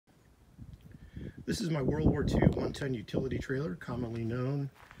This is my World War II 1-ton utility trailer, commonly known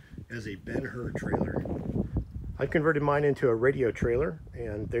as a Ben Hur trailer. I converted mine into a radio trailer,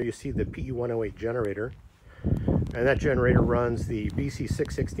 and there you see the PE-108 generator. And that generator runs the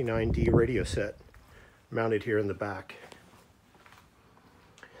BC-669D radio set mounted here in the back.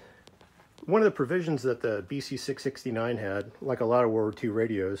 One of the provisions that the BC-669 had, like a lot of World War II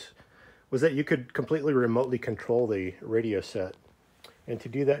radios, was that you could completely remotely control the radio set. And to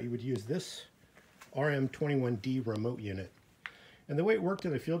do that, you would use this RM21D remote unit. And the way it worked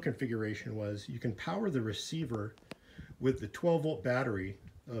in the field configuration was you can power the receiver with the 12-volt battery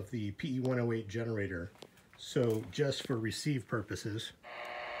of the PE-108 generator. So just for receive purposes,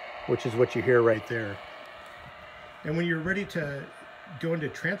 which is what you hear right there. And when you're ready to go into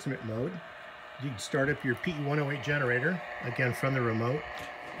transmit mode, you'd start up your PE-108 generator, again from the remote.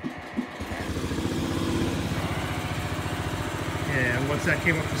 And once that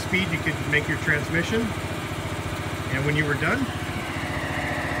came up to speed, you could make your transmission. And when you were done,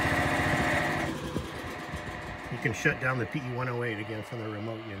 you can shut down the PE-108 again from the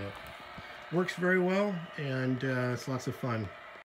remote unit. Works very well, and it's lots of fun.